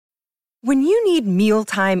When you need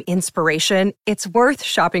mealtime inspiration, it's worth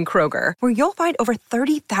shopping Kroger, where you'll find over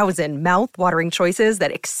 30,000 mouth-watering choices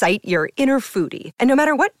that excite your inner foodie. And no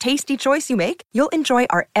matter what tasty choice you make, you'll enjoy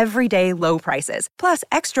our everyday low prices, plus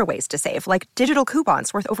extra ways to save, like digital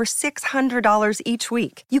coupons worth over $600 each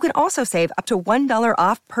week. You can also save up to $1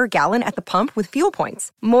 off per gallon at the pump with fuel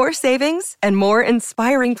points. More savings and more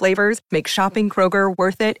inspiring flavors make shopping Kroger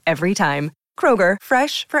worth it every time. Kroger,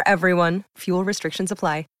 fresh for everyone. Fuel restrictions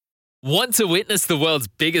apply. Want to witness the world's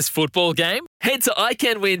biggest football game? Head to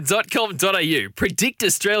iCanWin.com.au, predict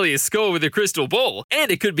Australia's score with a crystal ball, and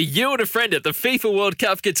it could be you and a friend at the FIFA World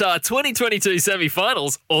Cup Qatar 2022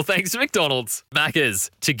 semi-finals, all thanks to McDonald's. Maccas,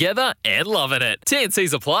 together and loving it.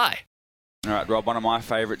 TNCs apply. All right, Rob, one of my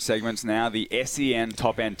favourite segments now, the SEN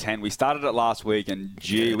Top End 10. We started it last week, and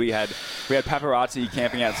gee, we had paparazzi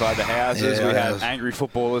camping outside the houses. We had angry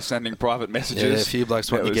footballers sending private messages. Yeah, a few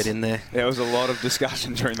blokes wanting to get in there. There was a lot of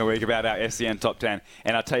discussion during the week about our SEN Top 10.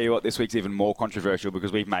 And I'll tell you what, this week's even more controversial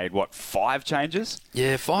because we've made, 5 changes?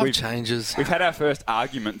 Yeah, 5 changes. We've had our first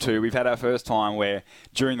argument too. We've had our first time where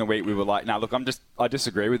during the week we were like, no, look, I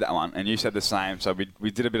disagree with that one. And you said the same. So we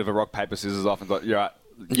did a bit of a rock, paper, scissors off and thought, you're right.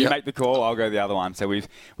 You make the call, I'll go the other one. So we've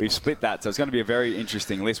split that. So it's going to be a very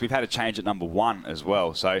interesting list. We've had a change at number 1 as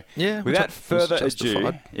well. So without further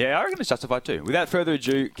ado, I reckon it's justified too. Without further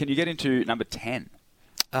ado, can you get into number 10?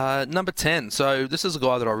 Number 10. So this is a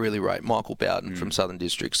guy that I really rate, Michael Bowden from Southern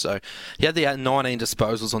District. So he had the 19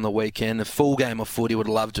 disposals on the weekend. A full game of footy. Would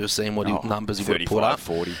have loved to have seen what numbers he would have put up.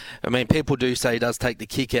 40. I mean, people do say he does take the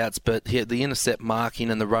kick-outs, but he had the intercept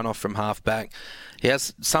marking and the run-off from half-back.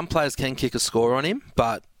 Some players can kick a score on him,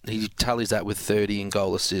 but he tallies that with 30 in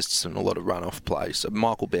goal assists and a lot of run-off plays. So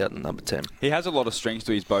Michael Bowden, number 10. He has a lot of strings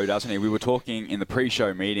to his bow, doesn't he? We were talking in the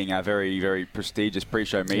pre-show meeting, our very, very prestigious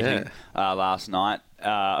pre-show meeting last night,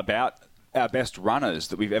 about our best runners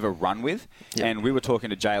that we've ever run with. Yep. And we were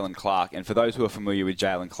talking to Jalen Clark. And for those who are familiar with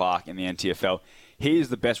Jalen Clark in the NTFL, he is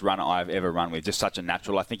the best runner I've ever run with. Just such a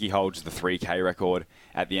natural. I think he holds the 3K record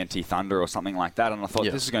at the NT Thunder or something like that. And I thought,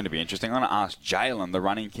 this is going to be interesting. I'm going to ask Jalen, the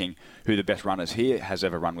running king, who the best runners he has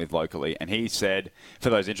ever run with locally. And he said,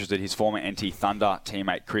 for those interested, his former NT Thunder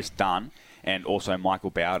teammate Chris Dunn and also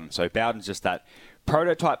Michael Bowden. So Bowden's just that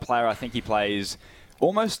prototype player. I think he plays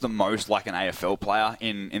almost the most like an AFL player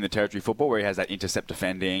in the territory football, where he has that intercept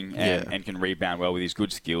defending and can rebound well with his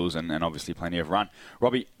good skills and obviously plenty of run.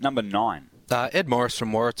 Robbie, number 9. Ed Morris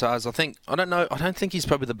from Waratahs. I don't think he's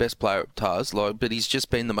probably the best player at Tars, but he's just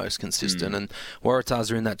been the most consistent. And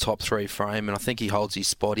Waratahs are in that top 3 frame, and I think he holds his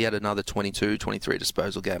spot. He had another 22, 23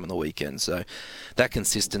 disposal game on the weekend. So that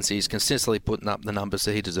consistency, he's consistently putting up the numbers,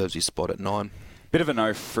 so he deserves his spot at 9. Bit of a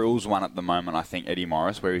no-frills one at the moment, I think, Eddie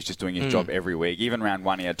Morris, where he's just doing his job every week. Even round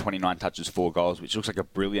 1, he had 29 touches, 4 goals, which looks like a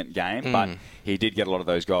brilliant game, but he did get a lot of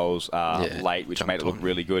those goals late, which made it look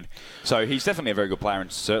really good. So he's definitely a very good player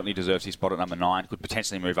and certainly deserves his spot at number 9. Could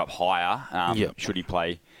potentially move up higher should he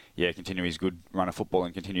play, continue his good run of football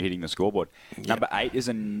and continue hitting the scoreboard. Number 8 is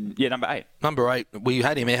number 8. Number 8, we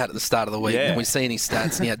had him out at the start of the week, and we've seen his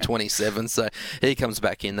stats, and he had 27, so he comes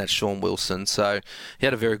back in. That's Sean Wilson. So he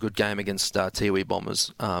had a very good game against Tiwi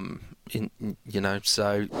Bombers. He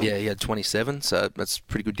had 27, so that's a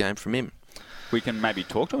pretty good game from him. We can maybe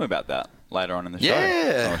talk to him about that later on in the show.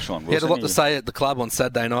 Yeah, Sean Wilson, he had a lot to say at the club on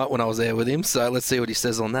Saturday night when I was there with him, so let's see what he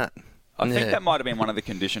says on that. I think that might have been one of the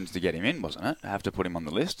conditions to get him in, wasn't it? I have to put him on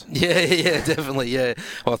the list. Yeah, definitely, yeah.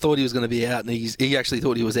 Well, I thought he was going to be out, and he actually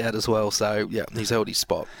thought he was out as well, so, he's held his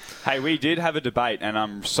spot. Hey, we did have a debate, and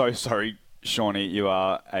I'm so sorry, Shawnee, you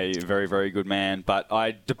are a very, very good man, but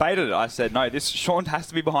I debated it. I said, no, Sean has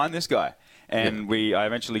to be behind this guy, and I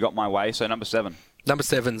eventually got my way, so number 7. Number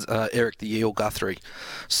 7's Eric the Eel Guthrie.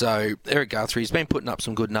 So Eric Guthrie's been putting up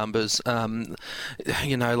some good numbers. Like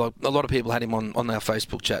a lot of people had him on our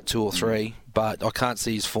Facebook chat 2 or 3, but I can't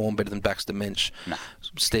see his form better than Baxter Mensch,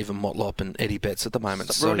 Stephen Motlop, and Eddie Betts at the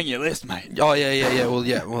moment. Stop ruining your list, mate. Oh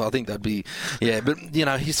yeah. Well, I think that'd be but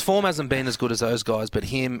his form hasn't been as good as those guys. But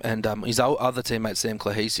him and his other teammate Sam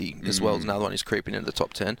Claheasy as well is another one who's creeping into the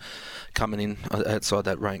top 10, coming in outside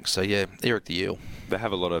that rank. So Eric the Eel. They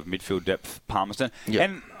have a lot of midfield depth, Palmerston.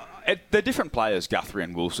 And they're different players, Guthrie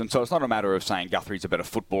and Wilson, so it's not a matter of saying Guthrie's a better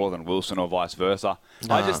footballer than Wilson or vice versa.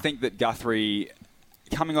 No. I just think that Guthrie,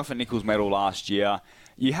 coming off a Nichols medal last year,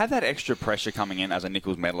 you had that extra pressure coming in as a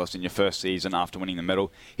Nichols medalist in your first season after winning the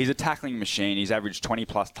medal. He's a tackling machine. He's averaged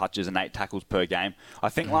 20-plus touches and 8 tackles per game. I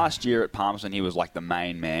think last year at Palmerston he was like the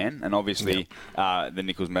main man, and obviously the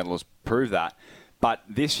Nichols medalist proved that. But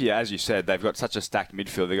this year, as you said, they've got such a stacked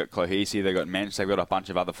midfield. They've got Clohesi, they've got Mensch, they've got a bunch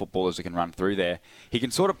of other footballers that can run through there. He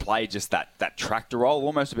can sort of play just that tractor role,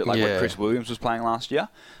 almost a bit like what Chris Williams was playing last year.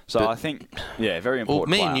 So I think, very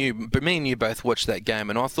important player. Me and you both watched that game,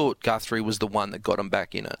 and I thought Guthrie was the one that got him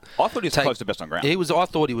back in it. I thought he was close to best on ground. I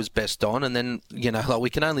thought he was best on, and then, we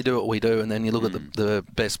can only do what we do, and then you look at the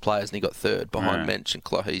best players, and he got third behind Mensch and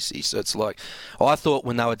Clohesi. So it's like, I thought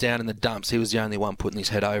when they were down in the dumps, he was the only one putting his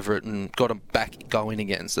head over it and got him back going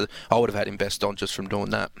again. So I would have had him best on just from doing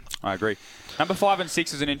that. I agree. Number 5 and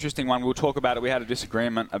 6 is an interesting one. We'll talk about it. We had a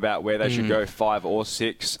disagreement about where they should go, 5 or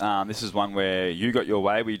 6. This is one where you got your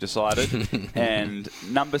way, we decided. And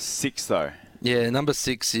number 6, though. Yeah, number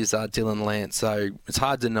 6 is Dylan Lance. So it's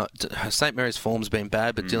hard to not... St. Mary's form's been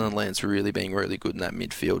bad, but Dylan Lance really being really good in that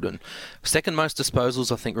midfield. And second most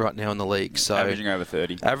disposals, I think, right now in the league. So averaging over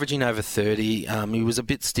 30. Averaging over 30. He was a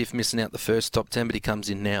bit stiff missing out the first top 10, but he comes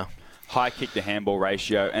in now. High kick-to-handball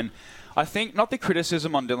ratio. And I think, not the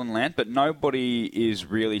criticism on Dylan Lant, but nobody is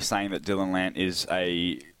really saying that Dylan Lant is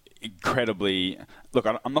a incredibly... Look,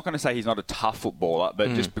 I'm not going to say he's not a tough footballer, but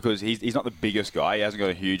just because he's not the biggest guy, he hasn't got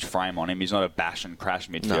a huge frame on him, he's not a bash and crash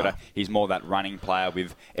midfielder. No. He's more that running player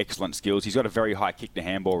with excellent skills. He's got a very high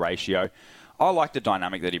kick-to-handball ratio. I like the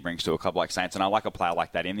dynamic that he brings to a club like Saints, and I like a player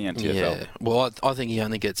like that in the NTFL. Yeah, well, I think he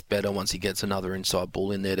only gets better once he gets another inside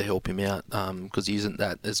ball in there to help him out, because he isn't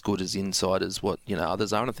that as good as inside as what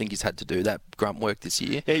others are. And I think he's had to do that grunt work this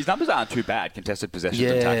year. Yeah, his numbers aren't too bad, contested possessions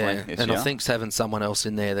and tackling this year. I think having someone else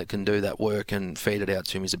in there that can do that work and feed it out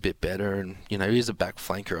to him is a bit better. And, he is a back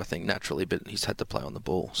flanker, I think, naturally, but he's had to play on the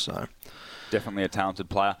ball, so... Definitely a talented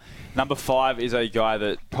player. Number 5 is a guy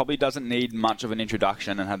that probably doesn't need much of an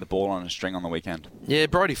introduction and had the ball on a string on the weekend. Yeah,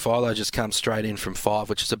 Brodie Philo just comes straight in from 5,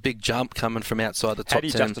 which is a big jump coming from outside the top 10. How do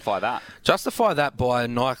you justify that? Justify that by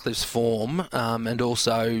Nycliffe's form, and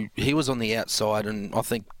also he was on the outside, and I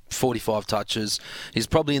think 45 touches. He's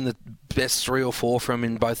probably in the best 3 or 4 from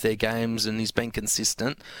in both their games, and he's been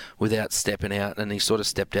consistent without stepping out, and he sort of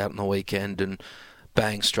stepped out on the weekend and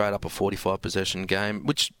bang straight up a 45 possession game,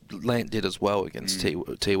 which Lant did as well against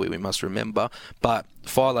Tiwi, we must remember. But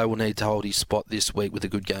Philo will need to hold his spot this week with a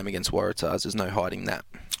good game against Waratahs. There's no hiding that.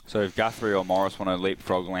 So if Guthrie or Morris want to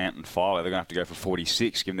leapfrog Lant and Philo, they're going to have to go for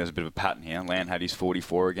 46, given there's a bit of a pattern here. Lant had his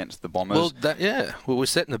 44 against the Bombers. Well, we're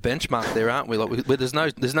setting a benchmark there, aren't we? There's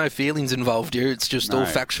no feelings involved here. It's just all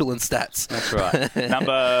factual and stats. That's right.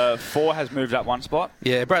 Number 4 has moved up one spot.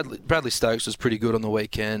 Yeah, Bradley Stokes was pretty good on the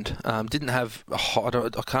weekend. Didn't have I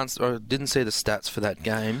didn't see the stats for that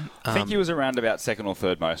game. I think he was around about second or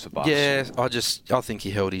third most for Bucks. Yeah, I think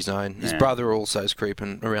he held his own. His brother also is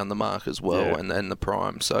creeping around the mark as well, and the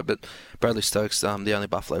prime. So, but Bradley Stokes, the only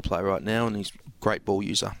Buffalo player right now, and he's a great ball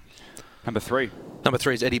user. Number 3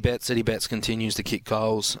 is Eddie Betts. Eddie Betts continues to kick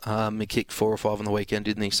goals. He kicked 4 or 5 on the weekend,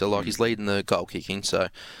 didn't he? So, he's leading the goal kicking. So,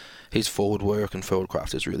 his forward work and forward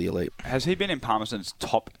craft is really elite. Has he been in Palmerston's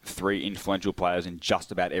top 3 influential players in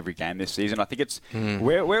just about every game this season? I think it's...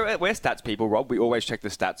 We're stats people, Rob. We always check the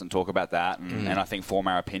stats and talk about that, and I think form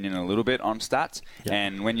our opinion a little bit on stats. Yep.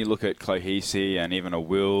 And when you look at Clohesi and even a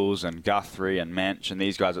Wills and Guthrie and Mensch and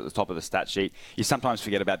these guys at the top of the stat sheet, you sometimes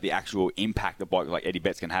forget about the actual impact that blokes like Eddie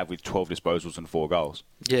Betts can have with 12 disposals and 4 goals.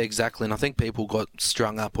 Yeah, exactly. And I think people got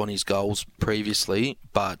strung up on his goals previously,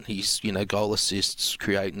 but he's, goal assists,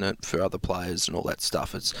 creating it for other players and all that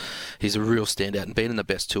stuff. He's a real standout and been in the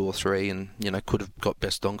best 2 or 3 and, could have got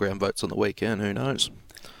best on-ground votes on the weekend. Who knows?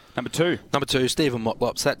 Number 2, Stephen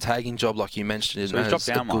Motlop's that tagging job, like you mentioned, so he's dropped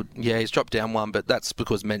down one. Yeah, he's dropped down one, but that's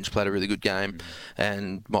because Mensch played a really good game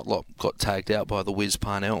and Motlop got tagged out by the whiz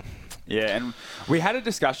Parnell. Yeah, and we had a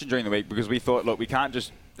discussion during the week because we thought, look, we can't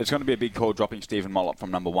just... It's going to be a big call dropping Stephen Motlop from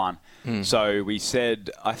number 1. So we said,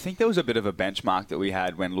 I think there was a bit of a benchmark that we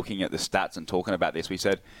had when looking at the stats and talking about this. We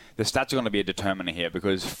said the stats are going to be a determiner here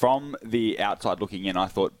because from the outside looking in, I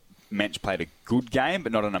thought Mensch played a good game,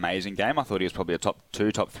 but not an amazing game. I thought he was probably a top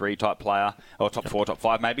 2, top 3 type player, or top 4, top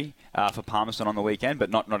 5 maybe, for Palmerston on the weekend, but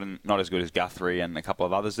not as good as Guthrie and a couple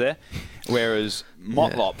of others there. Whereas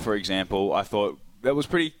Motlop, for example, I thought... It was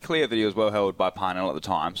pretty clear that he was well held by Parnell at the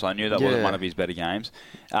time, so I knew that wasn't one of his better games.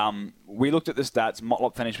 We looked at the stats.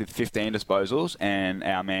 Motlop finished with 15 disposals, and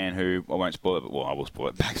our man who, I won't spoil it, but I will spoil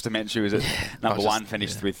it, Baxter Mensch, who was at number 1,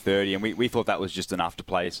 finished with 30, and we thought that was just enough to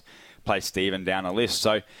place Stephen down the list.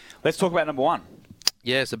 So let's talk about number 1.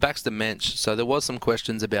 Yeah, so Baxter Mensch. So there was some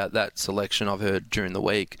questions about that selection I've heard during the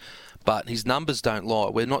week. But his numbers don't lie.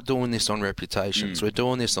 We're not doing this on reputations. We're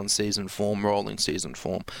doing this on season form, rolling season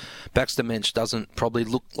form. Baxter Mensch doesn't probably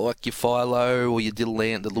look like your Philo or your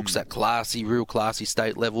Dillant that looks that classy, real classy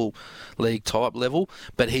state level, league type level,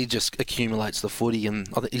 but he just accumulates the footy, and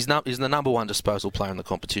he's the number one disposal player in the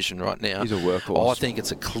competition right now. He's a workhorse. I think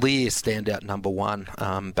it's a clear standout number one,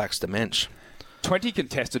 Baxter Mensch. 20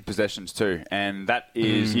 contested possessions too, and that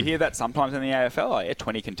is, you hear that sometimes in the AFL,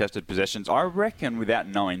 20 contested possessions. I reckon, without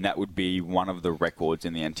knowing, that would be one of the records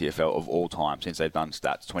in the NTFL of all time since they've done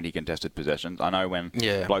stats, 20 contested possessions. I know when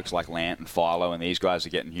blokes like Lant and Philo and these guys are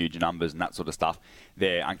getting huge numbers and that sort of stuff,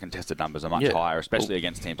 their uncontested numbers are much higher, especially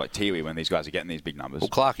against teams like Tiwi when these guys are getting these big numbers. Well,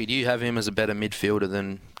 Clarkie, do you have him as a better midfielder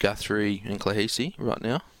than Guthrie and Claheisi right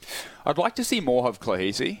now? I'd like to see more of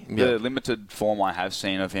Claheisi. The limited form I have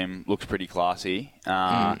seen of him looks pretty classy.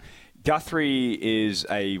 Guthrie is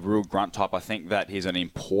a real grunt type. I think that he's an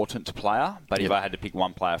important player, but if I had to pick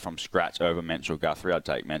one player from scratch over Mensch or Guthrie, I'd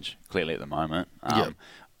take Mensch clearly at the moment.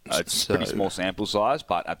 It's pretty small sample size,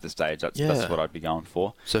 but at this stage, that's what I'd be going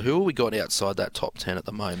for. So who have we got outside that top 10 at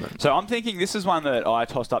the moment? So I'm thinking, this is one that I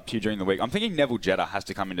tossed up to you during the week. I'm thinking Neville Jetta has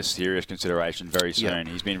to come into serious consideration very soon.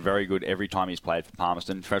 He's been very good every time he's played for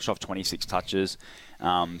Palmerston, fresh off 26 touches.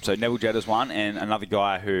 So Neville Jetta's one, and another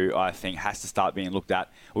guy who I think has to start being looked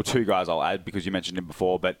at, or two guys I'll add because you mentioned him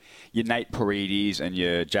before, but your Nate Paredes and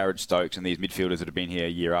your Jared Stokes and these midfielders that have been here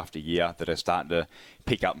year after year that are starting to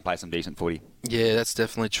pick up and play some decent footy. Yeah, that's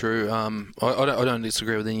definitely true. I don't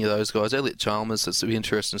disagree with any of those guys. Elliot Chalmers, it's be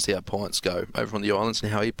interesting to see how points go over on the islands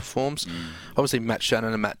and how he performs. Obviously, Matt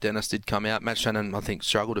Shannon and Matt Dennis did come out. Matt Shannon, I think,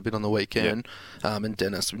 struggled a bit on the weekend, and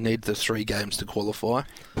Dennis need the 3 games to qualify.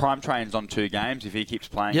 Prime Train's on 2 games. If he keeps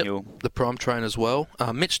playing, he'll... The Prime Train as well.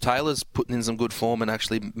 Mitch Taylor's putting in some good form, and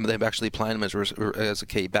they've actually played him as a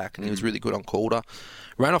key back, and he was really good on Calder.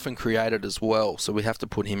 Ran off and created as well, so we have to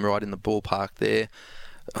put him right in the ballpark there.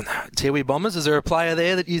 Tiwi Bombers, is there a player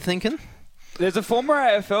there that you're thinking? There's a former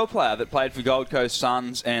AFL player that played for Gold Coast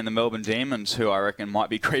Suns and the Melbourne Demons who I reckon might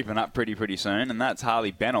be creeping up pretty soon, and that's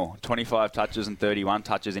Harley Bennell. 25 touches and 31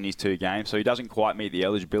 touches in his 2 games, so he doesn't quite meet the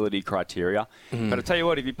eligibility criteria. But I tell you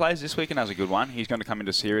what, if he plays this week and has a good one, he's going to come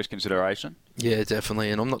into serious consideration. Yeah,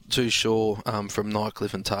 definitely, and I'm not too sure from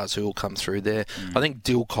Nightcliff and Tars who will come through there. I think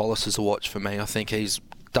Dill Collis is a watch for me. I think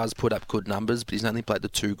does put up good numbers, but he's only played the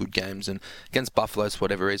 2 good games, and against Buffaloes for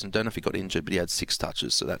whatever reason, don't know if he got injured, but he had 6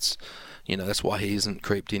 touches, so that's why he isn't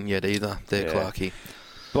creeped in yet either. Clarkie.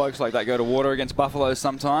 Blokes like that go to water against Buffaloes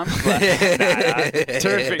sometimes. But,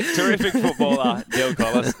 terrific footballer, Dill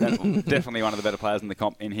Collis. Definitely one of the better players in the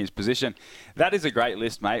comp in his position. That is a great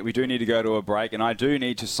list, mate. We do need to go to a break, and I do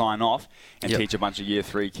need to sign off and teach a bunch of Year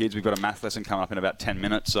 3 kids. We've got a math lesson coming up in about 10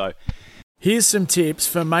 minutes. So, here's some tips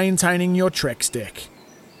for maintaining your Trex deck.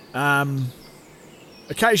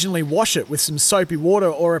 Occasionally wash it with some soapy water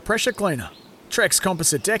or a pressure cleaner. Trex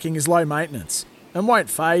composite decking is low maintenance and won't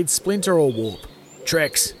fade, splinter or warp.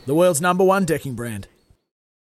 Trex, the world's #1 decking brand.